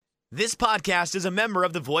This podcast is a member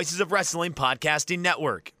of the Voices of Wrestling Podcasting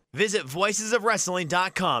Network. Visit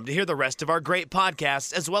voicesofwrestling.com to hear the rest of our great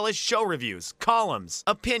podcasts, as well as show reviews, columns,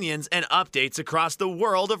 opinions, and updates across the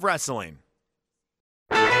world of wrestling.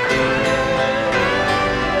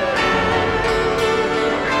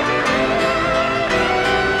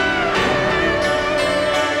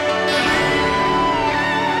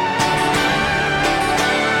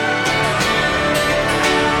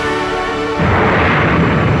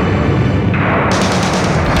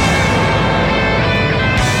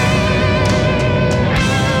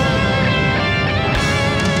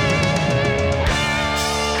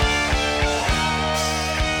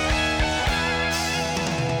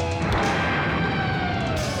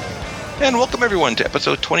 And welcome everyone to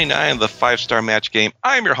episode 29 of the 5-Star Match Game.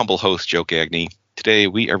 I'm your humble host, Joe Gagney. Today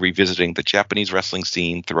we are revisiting the Japanese wrestling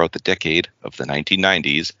scene throughout the decade of the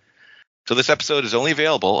 1990s. So this episode is only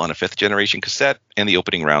available on a 5th generation cassette, and the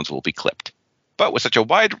opening rounds will be clipped. But with such a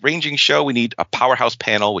wide-ranging show, we need a powerhouse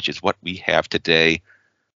panel, which is what we have today.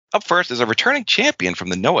 Up first is a returning champion from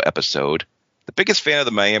the Noah episode, the biggest fan of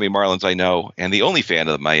the Miami Marlins I know, and the only fan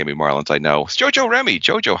of the Miami Marlins I know. It's Jojo Remy.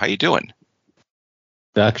 Jojo, how you doing?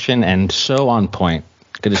 Production and so on point.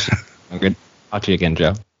 Good to see you. Good to talk to you again,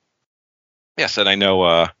 Joe. Yes, and I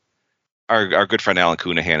know our good friend Alan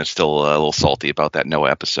Cunahan is still a little salty about that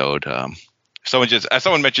Noah episode.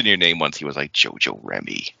 Someone mentioned your name once. He was like, Jojo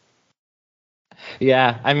Remy.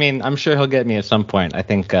 Yeah, I mean, I'm sure he'll get me at some point. I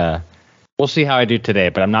think we'll see how I do today,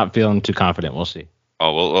 but I'm not feeling too confident. We'll see.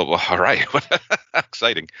 Oh, well all right.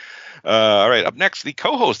 Exciting. All right, up next, the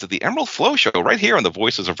co-host of the Emerald Flow Show right here on the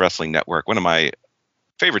Voices of Wrestling Network, one of my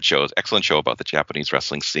favorite shows, excellent show about the Japanese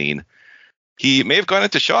wrestling scene. He may have gone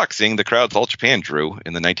into shock seeing the crowds All Japan drew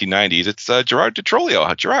in the 1990s. It's Gerard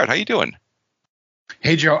DiTrolio. Gerard, how you doing?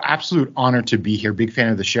 Hey, Joe. Absolute honor to be here. Big fan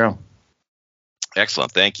of the show.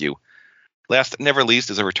 Excellent. Thank you. Last but never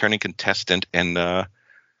least is a returning contestant and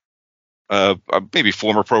maybe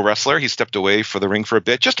former pro wrestler. He stepped away for the ring for a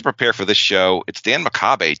bit just to prepare for this show. It's Dan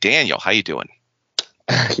Makabe. Daniel, how you doing?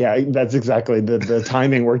 Yeah, that's exactly the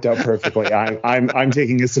timing worked out perfectly. I'm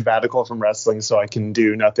taking a sabbatical from wrestling so I can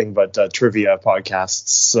do nothing but trivia podcasts.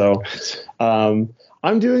 So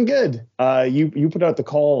I'm doing good. You put out the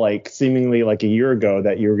call like seemingly like a year ago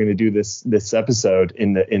that you were going to do this episode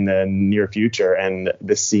in the near future, and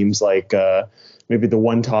this seems like maybe the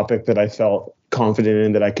one topic that I felt confident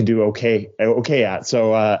in that I could do okay at.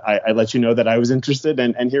 So I let you know that I was interested,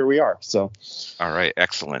 and here we are. So, all right,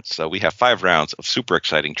 excellent. So we have 5 rounds of super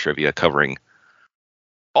exciting trivia covering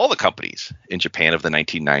all the companies in Japan of the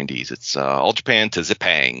 1990s. It's All Japan to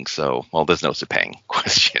Zippang. So, well, there's no Zippang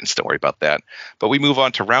questions. Don't worry about that. But we move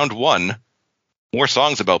on to round 1. More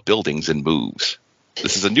songs about buildings and moves.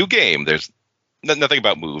 This is a new game. There's nothing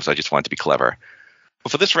about moves. I just want it to be clever.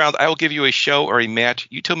 But for this round, I will give you a show or a match.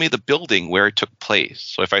 You tell me the building where it took place.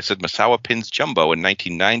 So if I said Misawa Pins Jumbo in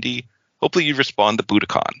 1990, hopefully you respond the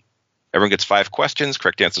Budokan. Everyone gets 5 questions.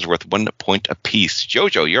 Correct answers worth 1 point apiece.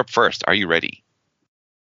 Jojo, you're up first. Are you ready?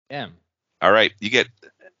 Yeah. All right. You get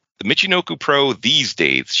the Michinoku Pro These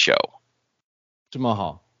Days show. Sumo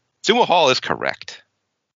Hall. Sumo Hall is correct.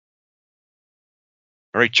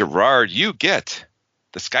 All right, Gerard, you get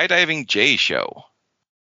the Skydiving J show.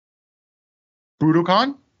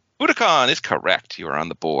 Budokan? Budokan is correct. You are on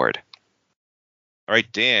the board. All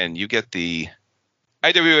right, Dan, you get the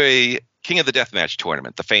IWA King of the Deathmatch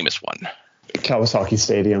tournament, the famous one. Kawasaki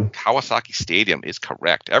Stadium. Kawasaki Stadium is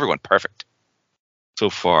correct. Everyone perfect so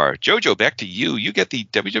far. Jojo, back to you. You get the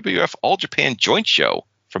WWF All Japan Joint Show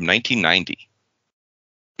from 1990.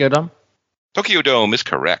 Tokyo Tokyo Dome is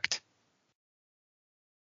correct.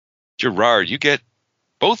 Gerard, you get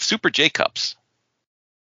both Super J Cups.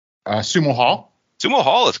 Sumo Hall? Sumo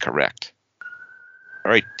Hall is correct.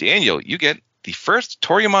 All right, Daniel, you get the first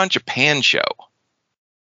Toryumon Japan show.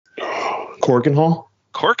 Corkin Hall?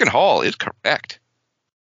 Corkin Hall is correct.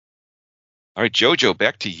 All right, Jojo,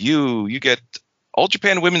 back to you. You get All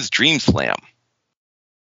Japan Women's Dream Slam.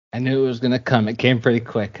 I knew it was going to come. It came pretty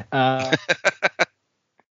quick.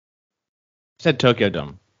 Said Tokyo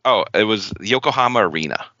Dome. Oh, it was Yokohama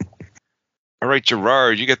Arena. All right,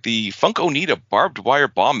 Gerard, you get the Funk Onita Barbed Wire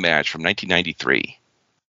Bomb match from 1993.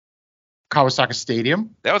 Kawasaki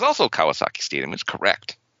Stadium? That was also Kawasaki Stadium. It's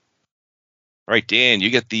correct. All right, Dan,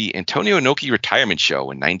 you get the Antonio Inoki Retirement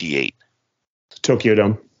Show in 98. Tokyo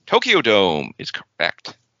Dome. Tokyo Dome is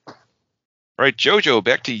correct. All right, Jojo,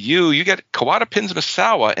 back to you. You get Kawada pins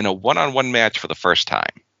Misawa in a one-on-one match for the first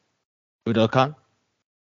time. Budokan?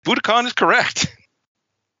 Budokan is correct.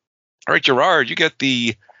 All right, Gerard, you get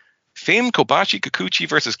the famed Kobashi Kikuchi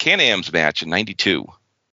versus Can-Am's match in 92.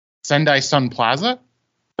 Sendai Sun Plaza?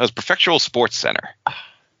 That was Prefectural Sports Center. All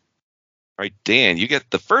right, Dan, you get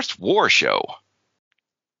the first war show.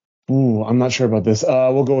 Ooh, I'm not sure about this.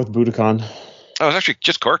 We'll go with Budokan. Oh, it's actually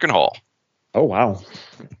just Cork and Hall. Oh, wow. All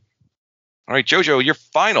right, JoJo, your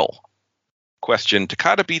final question.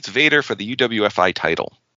 Takada beats Vader for the UWFI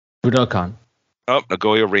title. Budokan. Oh,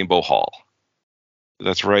 Nagoya Rainbow Hall.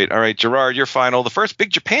 That's right. All right, Gerard, your final. The first Big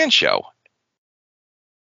Japan show.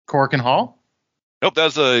 Cork and Hall? Nope, that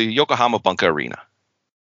was the Yokohama Bunka Arena.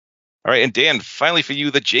 All right, and Dan, finally for you,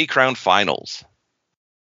 the J Crown Finals.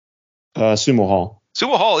 Sumo Hall.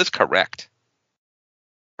 Sumo Hall is correct.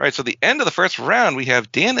 All right, so the end of the first round, we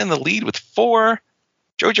have Dan in the lead with 4,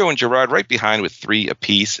 JoJo and Gerard right behind with 3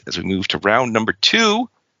 apiece. As we move to round number 2,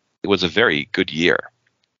 it was a very good year.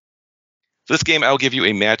 For this game, I'll give you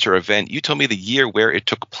a match or event. You tell me the year where it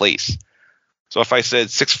took place. So if I said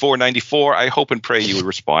 6/4/94, I hope and pray you would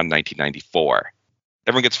respond 1994.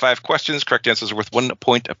 Everyone gets 5 questions. Correct answers are worth 1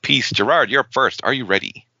 point apiece. Gerard, you're up first. Are you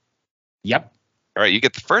ready? Yep. All right, you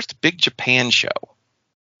get the first Big Japan show.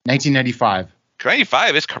 1995.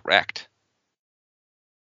 95 is correct.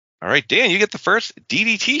 All right, Dan, you get the first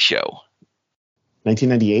DDT show.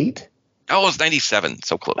 1998? Oh, it's 97.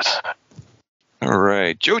 So close. All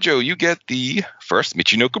right, JoJo, you get the first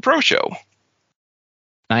Michinoku Pro show.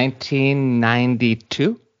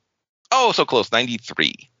 1992. Oh, so close.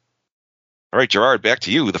 93. All right, Gerard, back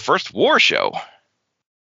to you. The first war show.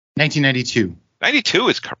 1992. 92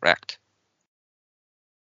 is correct.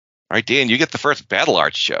 All right, Dan, you get the first Battle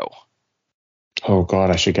Arts show. Oh,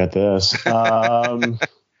 God, I should get this. Oh,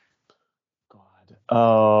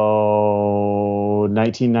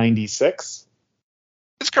 1996?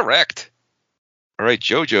 That's correct. All right,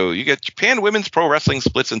 JoJo, you get Japan Women's Pro Wrestling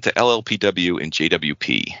splits into LLPW and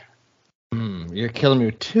JWP. You're killing me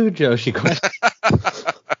with 2 Joshi questions.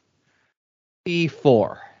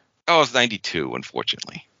 E4. Oh, it's 92,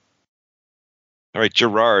 unfortunately. All right,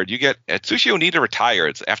 Gerard, you get Atsushi Onita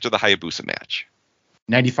retires after the Hayabusa match.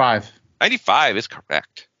 95. 95 is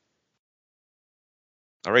correct.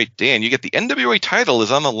 All right, Dan, you get the NWA title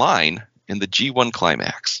is on the line in the G1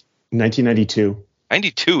 Climax. 1992.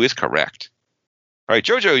 92 is correct. All right,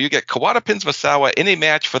 JoJo, you get Kawada pins Masawa in a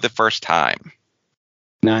match for the first time.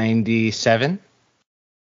 97.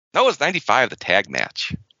 No, it's 95, the tag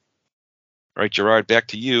match. All right, Gerard, back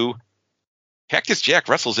to you. Cactus Jack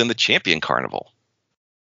wrestles in the Champion Carnival.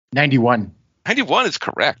 91. 91 is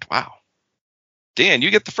correct. Wow. Dan,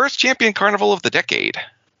 you get the first Champion Carnival of the decade.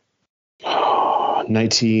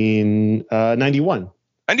 1991.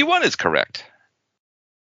 91 is correct.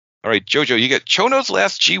 All right, JoJo, you get Chono's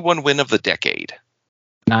last G1 win of the decade.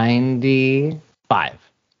 95.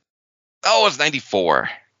 Oh, it's 94.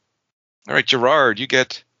 All right, Gerard, you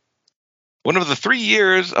get one of the 3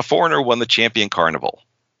 years a foreigner won the Champion Carnival.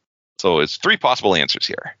 So it's 3 possible answers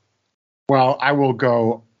here. Well, I will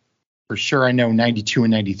go for sure. I know 92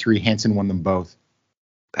 and 93. Hansen won them both.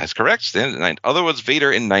 That's correct. Other was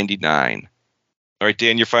Vader in 99. All right,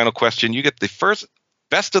 Dan, your final question. You get the first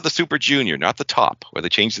Best of the Super Junior, not the top, where they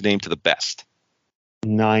changed the name to the Best.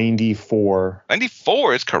 94.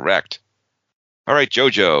 94 is correct. All right,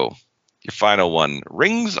 JoJo, your final one.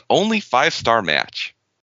 Ring's only 5-star match.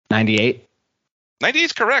 98. 98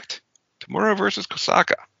 is correct. Tamura versus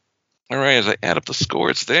Kosaka. All right, as I add up the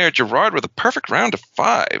scores there, Gerard with a perfect round of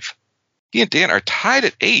 5. He and Dan are tied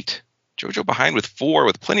at 8. JoJo behind with 4,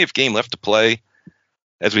 with plenty of game left to play.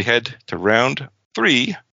 As we head to round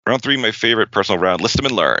 3. Round 3, my favorite personal round, list them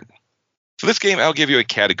and learn. For this game, I'll give you a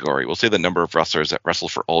category. We'll say the number of wrestlers that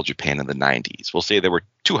wrestled for All Japan in the 90s. We'll say there were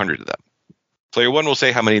 200 of them. Player 1 will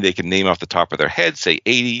say how many they can name off the top of their head, say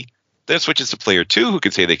 80. Then it switches to player 2, who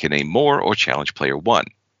can say they can name more or challenge player 1.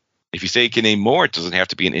 If you say you can name more, it doesn't have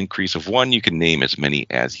to be an increase of 1. You can name as many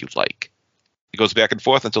as you like. It goes back and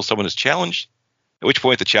forth until someone is challenged, at which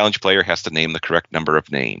point the challenge player has to name the correct number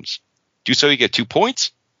of names. Do so, you get 2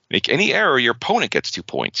 points. Make any error, your opponent gets 2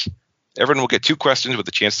 points. Everyone will get 2 questions with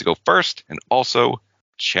a chance to go first and also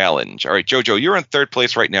challenge. All right, JoJo, you're in 3rd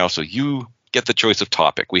place right now, so you get the choice of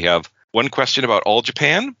topic. We have 1 question about All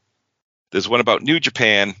Japan, there's 1 about New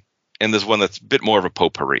Japan, and there's 1 that's a bit more of a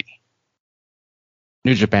potpourri.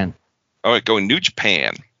 New Japan. All right, going New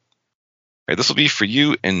Japan. All right, this will be for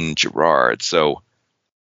you and Gerard. So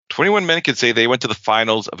 21 men can say they went to the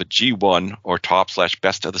finals of a G1 or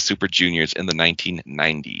top/best of the Super Juniors in the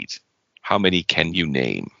 1990s. How many can you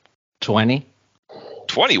name? 20.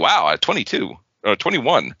 20, wow, 22,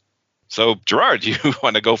 21. So, Gerard, do you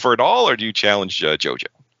want to go for it all, or do you challenge JoJo?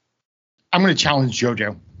 I'm going to challenge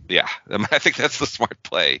JoJo. Yeah, I think that's the smart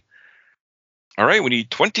play. All right, we need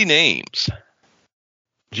 20 names.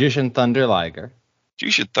 Jushin Thunder Liger.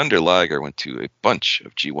 Jushin Thunder Liger went to a bunch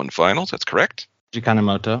of G1 finals. That's correct.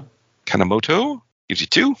 Kanemoto. Kanemoto gives you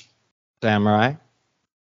 2. Samurai.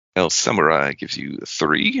 El Samurai gives you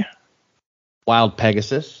 3. Wild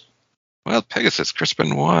Pegasus. Wild Pegasus, Chris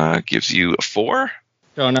Benoit gives you a 4.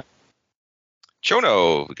 Shona.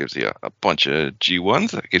 Chono gives you a bunch of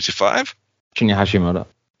G1s. That gives you 5. Shinya Hashimoto.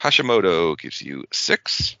 Hashimoto gives you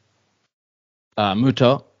 6.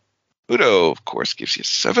 Muto. Muto, of course, gives you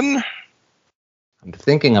 7. I'm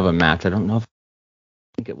thinking of a match. I don't know if I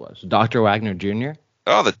think it was Dr. Wagner Jr.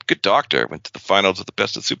 Oh, the good doctor went to the finals of the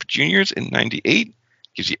Best of Super Juniors in 98.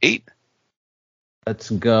 Gives you 8. Let's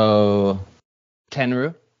go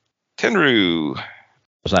Tenru. Tenru.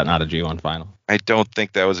 Was that not a G1 final? I don't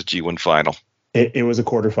think that was a G1 final. It was a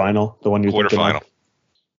quarterfinal, the one you're thinking Quarterfinal. of.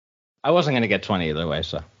 I wasn't going to get 20 either way,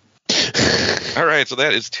 so. All right, so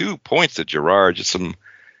that is 2 points to Gerard. Just some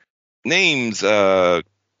names.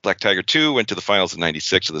 Black Tiger 2 went to the finals in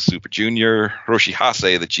 96 of the Super Junior. Hiroshi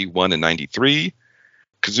Hase, the G1 in 93.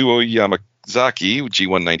 Kazuo Yamazaki,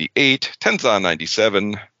 G1 98. Tenzan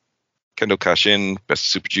 97. Kendo Kashin, Best of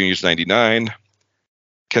Super Juniors 99.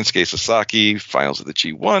 Kensuke Sasaki, finals of the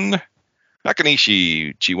G1.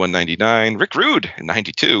 Nakanishi, G1 99. Rick Rude in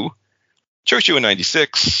 92. Choshu in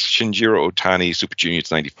 96. Shinjiro Otani, Super Juniors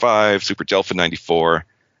 95. Super Delphin 94.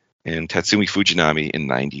 And Tatsumi Fujinami in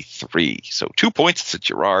 93. So 2 points to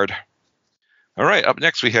Gerard. All right, up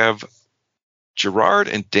next we have Gerard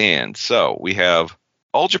and Dan. So we have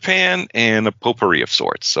All Japan and a potpourri of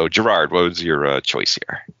sorts. So Gerard, what was your choice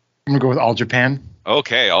here? I'm going to go with All Japan.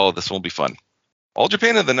 Okay, this will be fun. All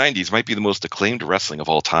Japan in the 90s might be the most acclaimed wrestling of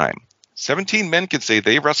all time. 17 men can say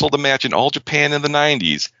they wrestled a match in All Japan in the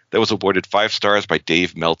 90s that was awarded 5 stars by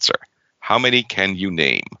Dave Meltzer. How many can you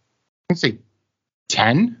name? I'd say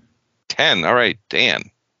 10. 10. All right,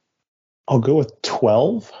 Dan. I'll go with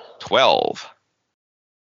 12. 12.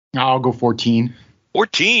 I'll go 14.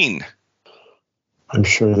 14. I'm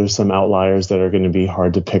sure there's some outliers that are going to be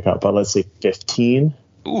hard to pick up, but let's say 15.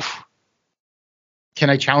 Oof. Can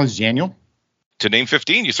I challenge Daniel? To name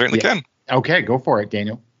 15, you certainly can. Okay, go for it,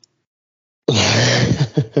 Daniel.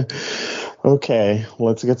 Okay,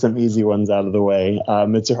 let's get some easy ones out of the way.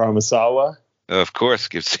 Mitsuharu Misawa, Of course,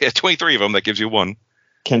 gives 23 of them. That gives you 1.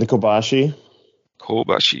 Kenta Kobashi,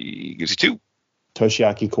 Kobashi gives you 2.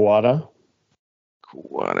 Toshiaki Kawada,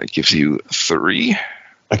 Kawada gives you 3.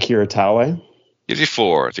 Akira Taue, Gives you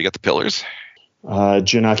 4. So you got the pillars.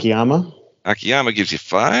 Jun Akiyama, Akiyama gives you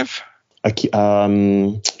 5.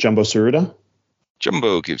 Jumbo Tsuruta,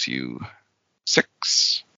 Jumbo gives you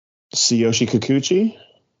 6. Tsuyoshi Kikuchi,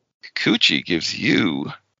 Kikuchi gives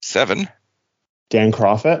you 7. Dan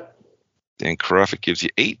Crawford, Dan Crawford gives you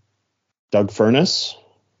 8. Doug Furness.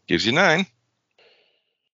 Gives you 9.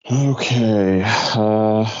 Okay,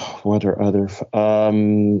 what are other?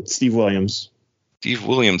 Steve Williams. Steve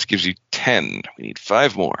Williams gives you 10. We need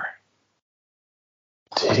 5 more.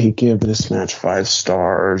 Did he give this match 5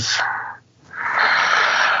 stars?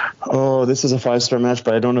 Oh, this is a 5-star match,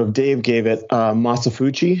 but I don't know if Dave gave it.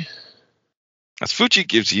 Masafuchi. Fuchi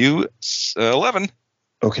gives you 11.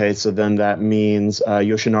 Okay, so then that means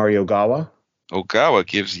Yoshinari Ogawa. Ogawa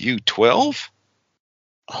gives you 12.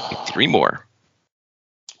 3 more.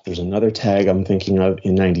 There's another tag I'm thinking of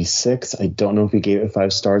in 96. I don't know if he gave it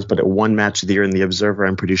 5 stars, but at one match of the year in the Observer,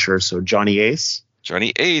 I'm pretty sure. So Johnny Ace.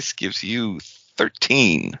 Johnny Ace gives you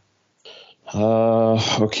 13.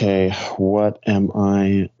 Okay, what am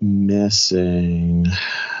I missing?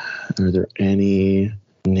 Are there any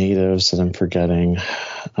natives that I'm forgetting?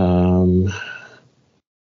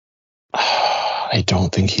 I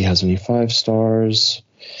don't think he has any 5 stars.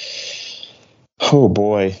 Oh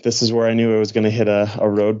boy, this is where I knew I was going to hit a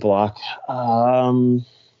roadblock.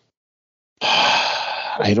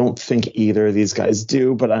 I don't think either of these guys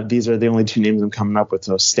do, but these are the only 2 names I'm coming up with.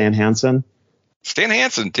 So Stan Hansen. Stan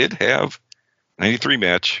Hansen did have 93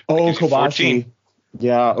 match. Oh, That gives you Kobashi. 14.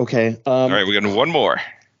 Yeah, okay. All right, we got 1 more.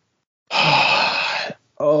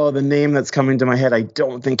 Oh, the name that's coming to my head, I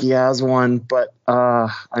don't think he has one, but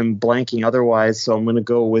I'm blanking otherwise, so I'm going to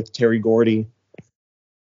go with Terry Gordy.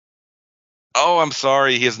 Oh, I'm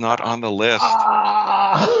sorry. He is not on the list.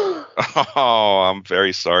 Oh, I'm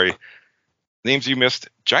very sorry. Names you missed.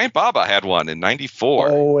 Giant Baba had one in 94.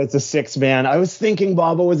 Oh, it's a 6-man. I was thinking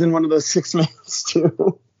Baba was in one of those 6-mans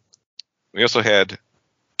too. We also had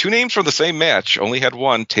 2 names from the same match. Only had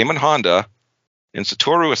one. Taman Honda and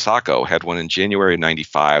Satoru Asako had one in January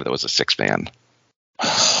 95. That was a 6-man.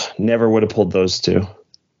 Never would have pulled those 2.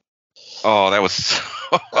 Oh, that was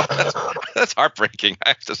that's heartbreaking, I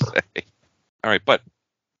have to say. All right, but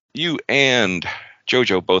you and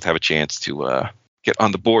JoJo both have a chance to get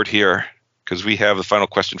on the board here because we have the final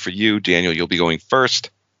question for you. Daniel, you'll be going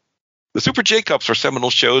first. The Super J-Cups were seminal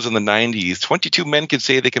shows in the 90s. 22 men could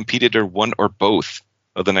say they competed in one or both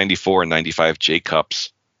of the 94 and 95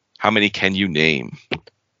 J-Cups. How many can you name?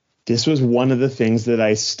 This was one of the things that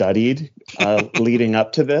I studied leading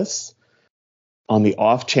up to this. On the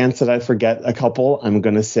off chance that I forget a couple, I'm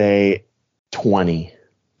going to say 20.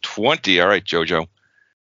 20. All right, JoJo.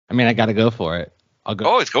 I mean, I got to go for it. I'll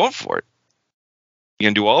go. Oh, it's going for it. You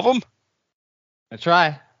going to do all of them? I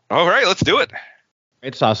try. All right, let's do it.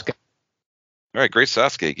 Great Sasuke. All right, Great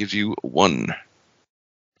Sasuke gives you 1.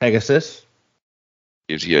 Pegasus.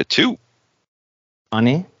 Gives you a 2.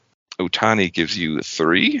 Ani. Otani gives you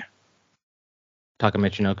 3. Taka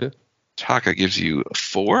Michinoku. Taka gives you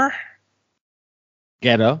 4.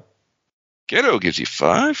 Geto. Geto gives you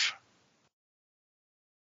 5.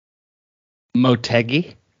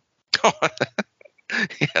 Motegi.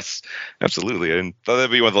 Yes, absolutely. I thought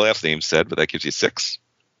that'd be one of the last names said, but that gives you 6.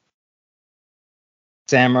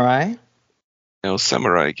 Samurai. Now,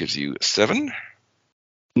 Samurai gives you 7.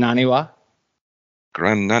 Naniwa.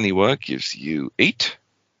 Gran Naniwa gives you 8.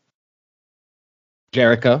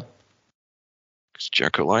 Jericho.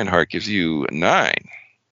 Jericho Lionheart gives you 9.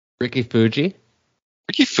 Ricky Fuji.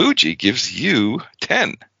 Ricky Fuji gives you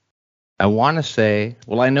 10. I want to say,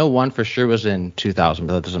 well, I know one for sure was in 2000,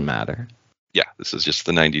 but that doesn't matter. Yeah, this is just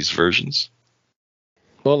the 90s versions.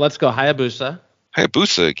 Well, let's go Hayabusa.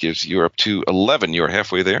 Hayabusa gives you up to 11. You're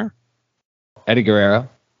halfway there. Eddie Guerrero.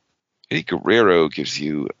 Eddie Guerrero gives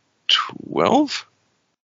you 12.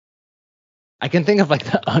 I can think of like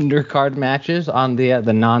the undercard matches on the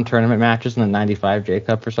non-tournament matches in the 95 J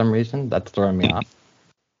Cup for some reason. That's throwing me off.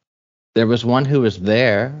 There was one who was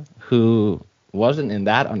there who wasn't in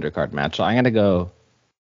that undercard match, so I'm going to go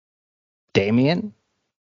Damien.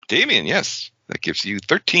 Damien, yes. That gives you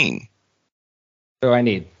 13. What do I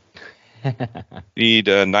need? Need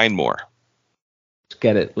 9 more.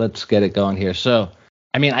 Let's get it going here. So,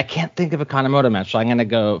 I mean, I can't think of a Kanemoto match, so I'm going to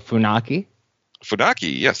go Funaki.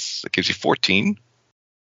 Funaki, yes. That gives you 14.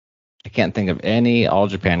 I can't think of any All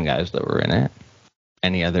Japan guys that were in it.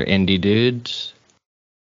 Any other indie dudes?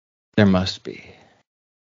 There must be.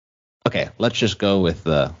 Okay, let's just go with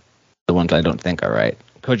the ones I don't think are right.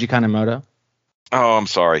 Koji Kanemoto. Oh, I'm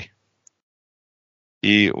sorry.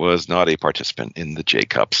 He was not a participant in the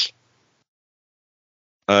J-Cups.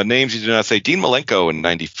 Names you do not say. Dean Malenko in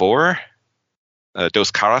 94.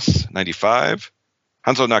 Dos Caras, 95.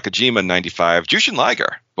 Hanzo Nakajima in 95. Jushin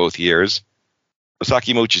Liger, both years.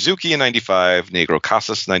 Osaki Mochizuki in 95. Negro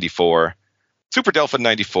Casas, 94. Super Delphin,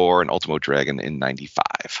 94. And Ultimo Dragon in 95.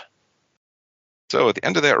 So at the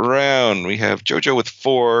end of that round, we have JoJo with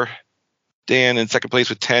 4. Dan in second place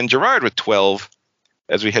with 10. Gerard with 12.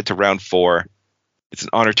 As we head to round 4, it's an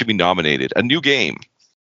honor to be nominated. A new game.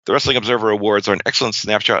 The Wrestling Observer Awards are an excellent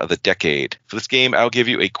snapshot of the decade. For this game, I'll give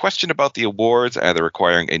you a question about the awards, either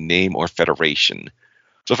requiring a name or federation.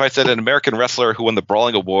 So if I said an American wrestler who won the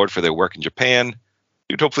Brawling Award for their work in Japan,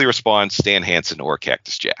 you'd hopefully respond Stan Hansen or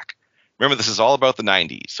Cactus Jack. Remember, this is all about the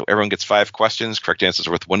 90s, so everyone gets 5 questions. Correct answers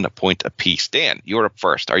are worth 1 point apiece. Dan, you're up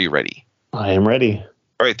first. Are you ready? I am ready.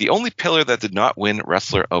 All right, the only pillar that did not win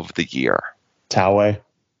Wrestler of the Year. Taue.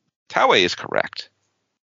 Taue is correct.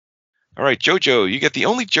 All right, JoJo, you get the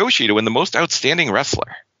only Joshi to win the most outstanding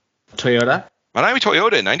wrestler. Toyota. Manami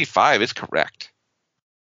Toyota in 95 is correct.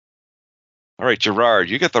 All right, Gerard,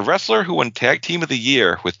 you get the wrestler who won Tag Team of the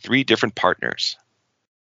Year with 3 different partners.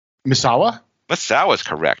 Misawa? Misawa is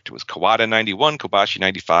correct. It was Kawada in 91, Kobashi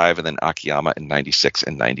 95, and then Akiyama in 96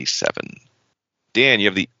 and 97. Dan, you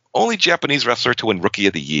have the only Japanese wrestler to win Rookie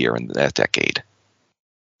of the Year in that decade.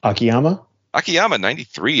 Akiyama? Akiyama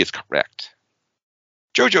 93 is correct.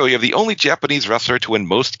 JoJo, you have the only Japanese wrestler to win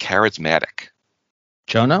Most Charismatic.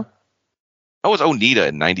 Chono. That was Onita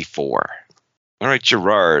in 94. All right,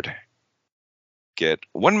 Gerard. Get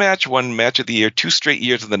one match of the year, 2 straight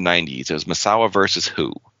years in the 90s. It was Misawa versus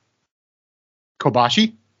who?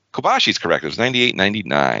 Kobashi? Kobashi's correct. It was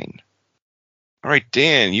 98-99. All right,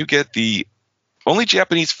 Dan, you get the only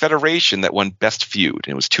Japanese federation that won Best Feud.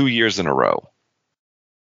 And it was 2 years in a row.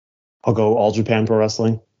 I'll go All Japan Pro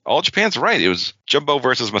Wrestling. All Japan's right. It was Jumbo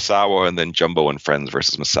versus Misawa, and then Jumbo and Friends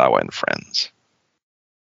versus Misawa and Friends.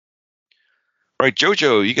 All right,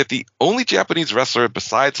 JoJo, you get the only Japanese wrestler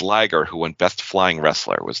besides Liger who won Best Flying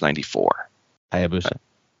Wrestler. It was 94. Hayabusa.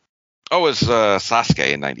 Oh, it was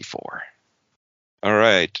Sasuke in 94. All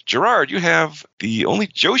right, Gerard, you have the only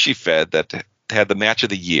Joshi Fed that had the match of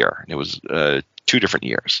the year. It was 2 different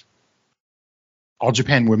years. All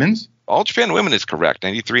Japan Women's? All Japan Women is correct,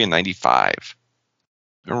 93 and 95.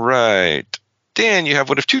 All right. Dan, you have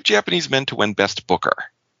one of 2 Japanese men to win Best Booker.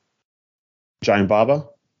 Giant Baba.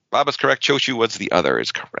 Baba's correct. Choshu was the other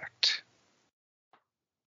is correct.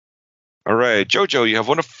 All right, JoJo, you have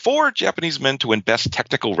one of 4 Japanese men to win Best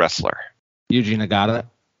Technical Wrestler. Yuji Nagata.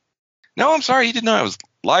 No, I'm sorry, he did not. It was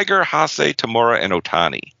Liger, Hase, Tamura, and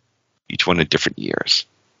Otani. Each one in different years.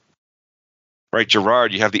 Right,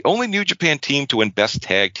 Gerard, you have the only New Japan team to win Best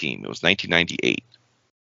Tag Team. It was 1998.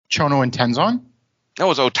 Chono and Tenzon? That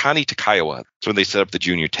was Otani Takayawa. That's when they set up the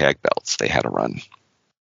junior tag belts. They had a run.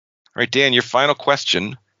 All right, Dan, your final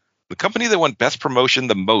question. The company that won Best Promotion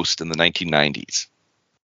the most in the 1990s.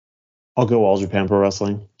 I'll go All Japan Pro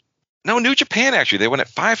Wrestling. No, New Japan, actually. They won it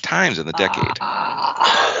 5 times in the decade.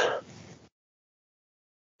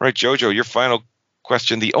 Right, JoJo, your final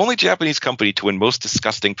question. The only Japanese company to win Most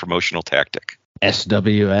Disgusting Promotional Tactic.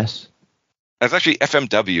 SWS. That's actually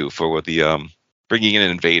FMW for the bringing in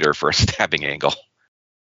an invader for a stabbing angle.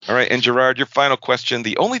 All right, and Gerard, your final question.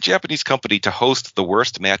 The only Japanese company to host the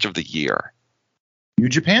worst match of the year. New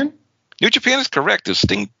Japan? New Japan is correct. The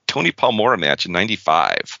Sting Tony Palmora match in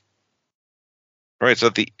 95. All right, so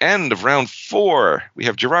at the end of round 4, we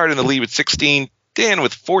have Gerard in the lead with 16, Dan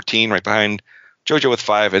with 14, right behind JoJo with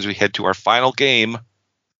 5 as we head to our final game,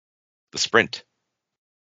 the sprint.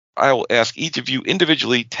 I will ask each of you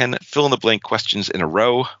individually 10 fill-in-the-blank questions in a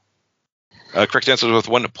row. Correct answers with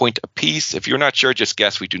 1 point apiece. If you're not sure, just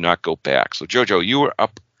guess. We do not go back. So, JoJo, you are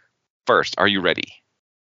up first. Are you ready?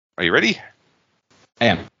 Are you ready? I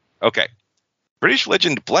am. Okay. British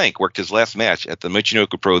legend blank worked his last match at the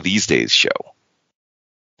Michinoku Pro These Days show.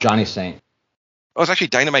 Johnny Saint. Oh, it's actually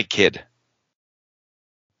Dynamite Kid.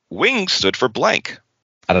 Wings stood for blank.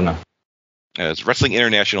 I don't know. It's Wrestling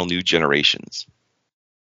International New Generations.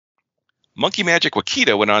 Monkey Magic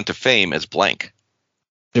Wakita went on to fame as blank.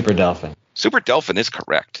 Super Delphin. Super Delphin is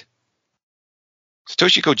correct.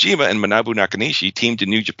 Satoshi Kojima and Manabu Nakanishi teamed in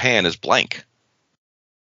New Japan as blank.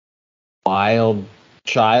 Wild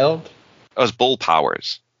Child. That was Bull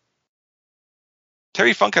Powers.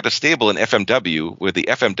 Terry Funk had a stable in FMW where the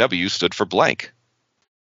FMW stood for blank.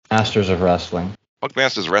 Masters of Wrestling. Funk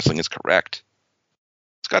Masters of Wrestling is correct.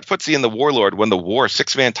 Scott Footsie and the Warlord won the War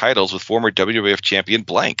 6-man titles with former WWF champion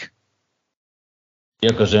blank.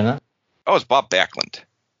 Yokozuna. Oh, it's Bob Backlund.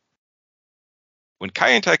 When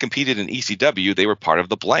Kaientai competed in ECW, they were part of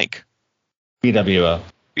the blank. BWO.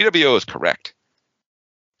 BWO is correct.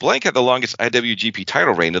 Blank had the longest IWGP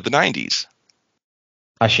title reign of the 90s.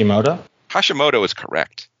 Hashimoto. Hashimoto is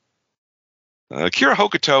correct. Akira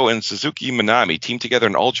Hokuto and Suzuki Minami teamed together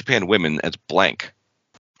in All Japan Women as blank.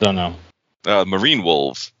 Don't know. Marine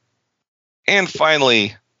Wolves. And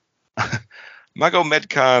finally,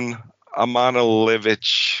 Magomedkan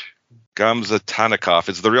Amanulevich Gamzatanikov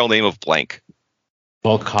is the real name of blank.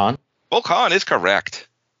 Volkan. Volkan is correct.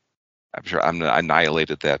 I'm sure I'm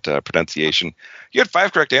annihilated that pronunciation. You had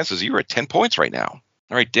 5 correct answers. You were at 10 points right now.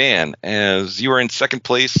 All right, Dan, as you are in second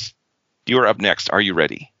place, you are up next. Are you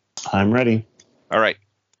ready? I'm ready. All right.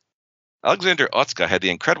 Alexander Otska had the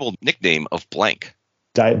incredible nickname of blank.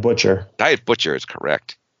 Diet Butcher. Diet Butcher is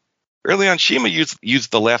correct. Early on, Shima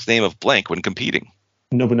used the last name of blank when competing.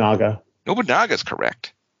 Nobunaga. Nobunaga is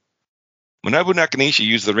correct. Manabu Nakanishi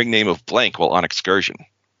used the ring name of blank while on excursion.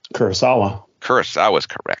 Kurosawa. Kurosawa is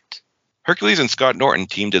correct. Hercules and Scott Norton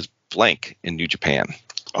teamed as blank in New Japan.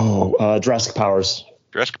 Oh, Jurassic Powers.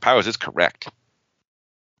 Jurassic Powers is correct.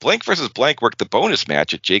 Blank versus blank worked the bonus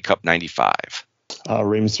match at J-Cup 95.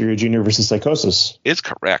 Rey Mysterio Jr. versus Psychosis. Is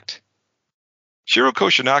correct. Shiro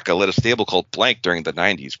Koshinaka led a stable called Blank during the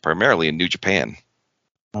 90s, primarily in New Japan.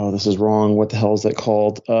 Oh, this is wrong. What the hell is that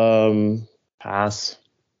called? Pass.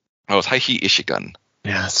 Oh, it's Heishi Ishigun.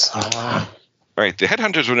 Yes. All right, the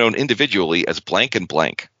Headhunters were known individually as blank and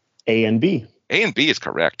blank. A and B. A and B is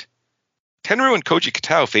correct. Tenryu and Koji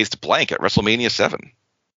Katao faced blank at WrestleMania 7.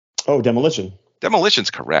 Oh, Demolition.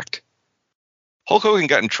 Demolition's correct. Hulk Hogan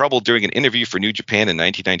got in trouble during an interview for New Japan in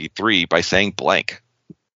 1993 by saying blank.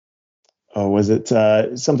 Oh, was it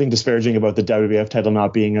something disparaging about the WWF title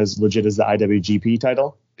not being as legit as the IWGP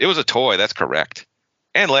title? It was a toy, that's correct.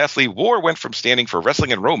 And lastly, War went from standing for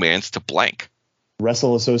Wrestling and Romance to blank.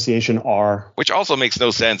 Wrestle Association R. Which also makes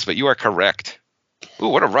no sense, but you are correct. Ooh,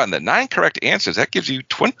 what a run. The 9 correct answers, that gives you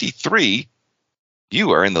 23.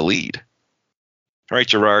 You are in the lead. All right,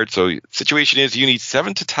 Gerard, so the situation is you need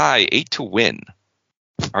 7 to tie, 8 to win.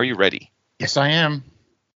 Are you ready? Yes, I am.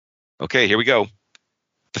 Okay, here we go.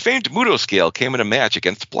 The famed Muto scale came in a match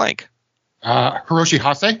against blank. Hiroshi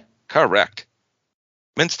Hase? Correct.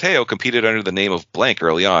 Men's Teo competed under the name of blank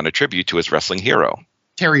early on, a tribute to his wrestling hero.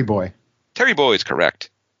 Terry Boy. Terry Boy is correct.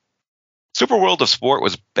 Super World of Sport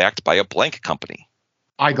was backed by a blank company.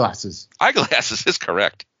 Eyeglasses. Eyeglasses is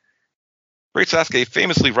correct. Great Sasuke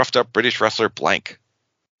famously roughed up British wrestler blank.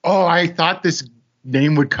 Oh, I thought this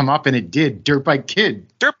name would come up, and it did. Dirt Bike Kid.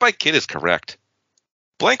 Dirt Bike Kid is correct.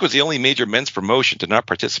 Blank was the only major men's promotion to not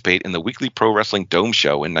participate in the weekly Pro Wrestling Dome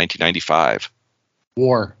show in 1995.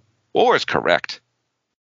 War. War is correct.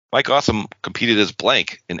 Mike Awesome competed as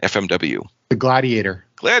blank in FMW. The Gladiator.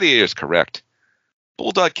 Gladiator is correct.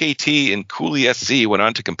 Bulldog KT and Cooley SC went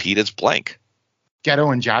on to compete as blank.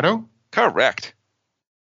 Ghetto and Jado. Correct.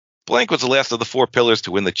 Blank was the last of the four pillars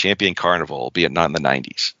to win the Champion Carnival, albeit not in the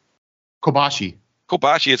 90s. Kobashi.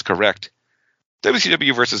 Kobashi is correct.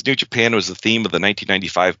 WCW versus New Japan was the theme of the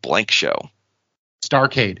 1995 Blank show.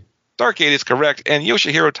 Starcade. Starcade is correct, and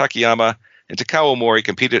Yoshihiro Takayama and Takao Omori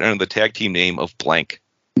competed under the tag team name of Blank.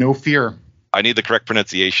 No Fear. I need the correct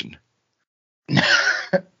pronunciation.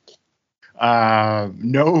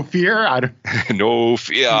 No Fear? I don't... No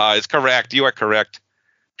Fear is correct. You are correct.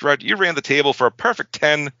 Gerard, you ran the table for a perfect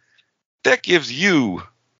 10. That gives you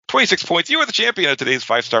 26 points. You are the champion of today's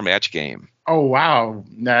 5-star match game. Oh, wow.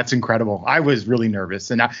 That's incredible. I was really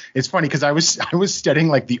nervous. And it's funny because I was studying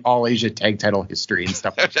like the All Asia tag title history and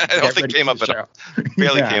stuff. I don't think it came up at all.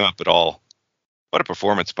 Barely came up at all. What a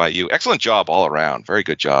performance by you. Excellent job all around. Very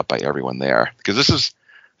good job by everyone there. Because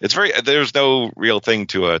there's no real thing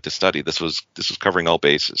to study. This was covering all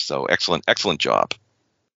bases. So excellent job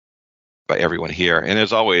by everyone here. And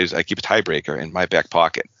as always, I keep a tiebreaker in my back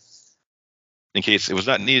pocket in case it was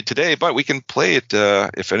not needed today, but we can play it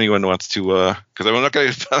if anyone wants to, because I'm not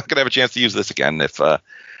going to have a chance to use this again. If Dan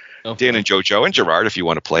and JoJo and Gerard, if you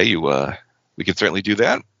want to play, we can certainly do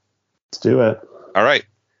that. Let's do it. All right.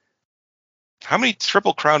 How many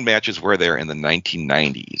Triple Crown matches were there in the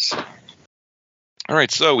 1990s? All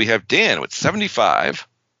right, so we have Dan with 75.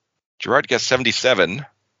 Gerard guessed 77.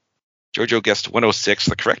 JoJo guessed 106.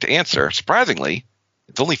 The correct answer, surprisingly,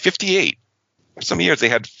 it's only 58. For some years, they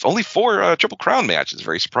had only 4 Triple Crown matches,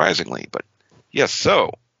 very surprisingly. But yes,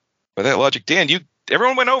 so by that logic, Dan,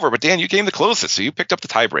 everyone went over, but Dan, you came the closest, so you picked up the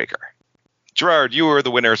tiebreaker. Gerard, you were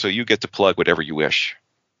the winner, so you get to plug whatever you wish.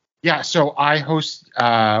 Yeah, so I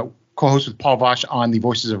co-host with Paul Vosh on the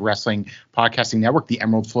Voices of Wrestling podcasting network, the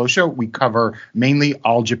Emerald Flow Show. We cover mainly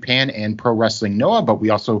All Japan and Pro Wrestling Noah, but we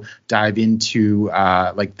also dive into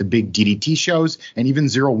like the big DDT shows and even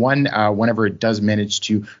 01 whenever it does manage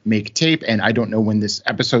to make tape. And I don't know when this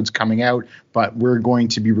episode's coming out, but we're going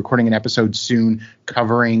to be recording an episode soon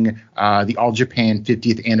covering the All Japan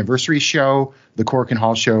 50th anniversary show, the Korakuen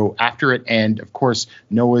Hall show after it, and of course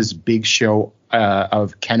Noah's big show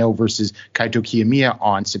of Keno versus Kaito Kiyomiya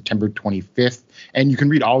on September 25th. And you can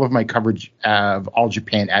read all of my coverage of All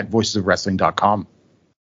Japan at voicesofwrestling.com.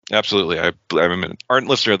 Absolutely. I'm an ardent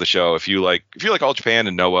listener of the show. If you like All Japan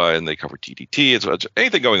and Noah and they cover DDT, it's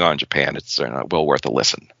anything going on in Japan, it's well worth a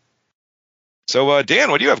listen. So, Dan,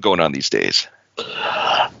 what do you have going on these days?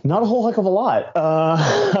 Not a whole heck of a lot.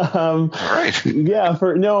 All right. Yeah.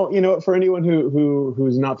 For anyone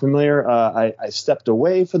who's not familiar, I stepped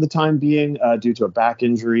away for the time being due to a back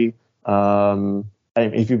injury.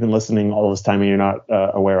 If you've been listening all this time and you're not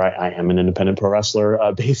aware, I am an independent pro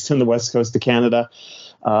wrestler based in the west coast of Canada.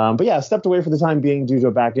 But yeah, I stepped away for the time being due to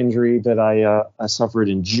a back injury that I suffered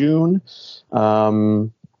in June.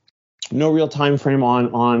 No real time frame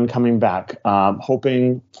on coming back.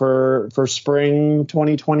 Hoping for spring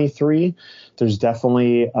 2023. There's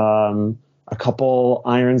definitely a couple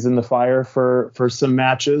irons in the fire for some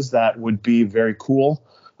matches that would be very cool.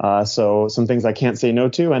 So some things I can't say no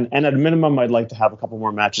to, and at a minimum, I'd like to have a couple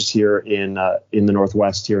more matches here in the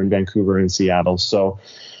Northwest, here in Vancouver and Seattle. So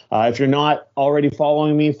if you're not already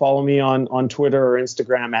following me, follow me on Twitter or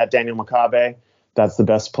Instagram at Daniel Makabe. That's the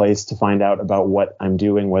best place to find out about what I'm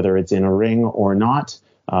doing, whether it's in a ring or not.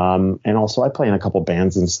 And also I play in a couple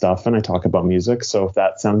bands and stuff, and I talk about music. So if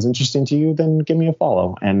that sounds interesting to you, then give me a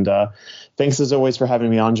follow. And thanks as always for having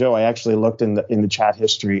me on, Joe. I actually looked in the chat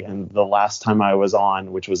history, and the last time I was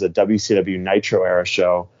on, which was a WCW Nitro era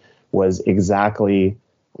show, was exactly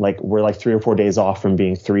we're 3 or 4 days off from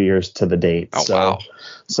being 3 years to the date. Oh, wow.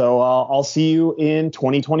 So I'll see you in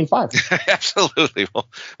 2025. Absolutely. Well,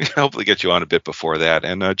 we can hopefully get you on a bit before that.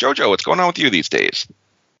 And JoJo, what's going on with you these days?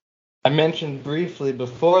 I mentioned briefly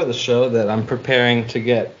before the show that I'm preparing to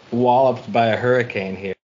get walloped by a hurricane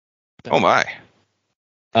here. Oh, my.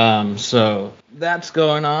 So that's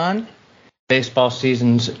going on. Baseball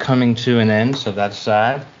season's coming to an end, so that's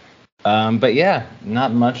sad. But yeah,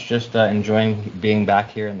 not much, just enjoying being back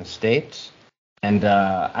here in the States. And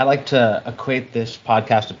I like to equate this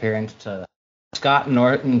podcast appearance to Scott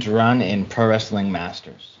Norton's run in Pro Wrestling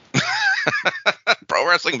Masters. Pro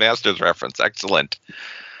Wrestling Masters reference. Excellent.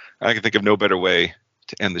 I can think of no better way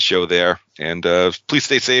to end the show there. And please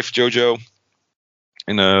stay safe, JoJo.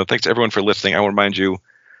 And thanks to everyone for listening. I want to remind you,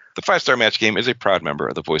 the 5-Star Match Game is a proud member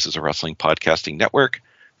of the Voices of Wrestling Podcasting Network.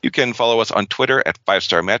 You can follow us on Twitter at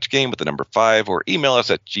 5-Star Match Game with the number 5, or email us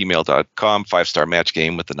at gmail.com, 5-Star Match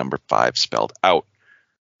Game with the number 5 spelled out.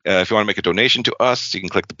 If you want to make a donation to us, you can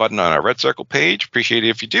click the button on our Red Circle page. Appreciate it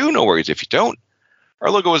if you do. No worries if you don't. Our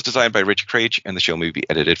logo was designed by Rich Craich, and the show may be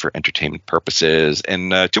edited for entertainment purposes.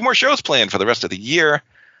 And 2 more shows planned for the rest of the year.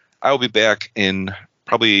 I will be back in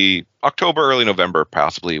probably October, early November,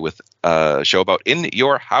 possibly, with a show about In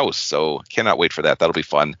Your House. So cannot wait for that. That'll be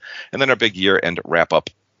fun. And then our big year-end wrap-up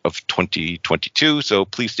of 2022. So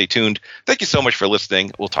please stay tuned. Thank you so much for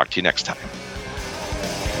listening. We'll talk to you next time.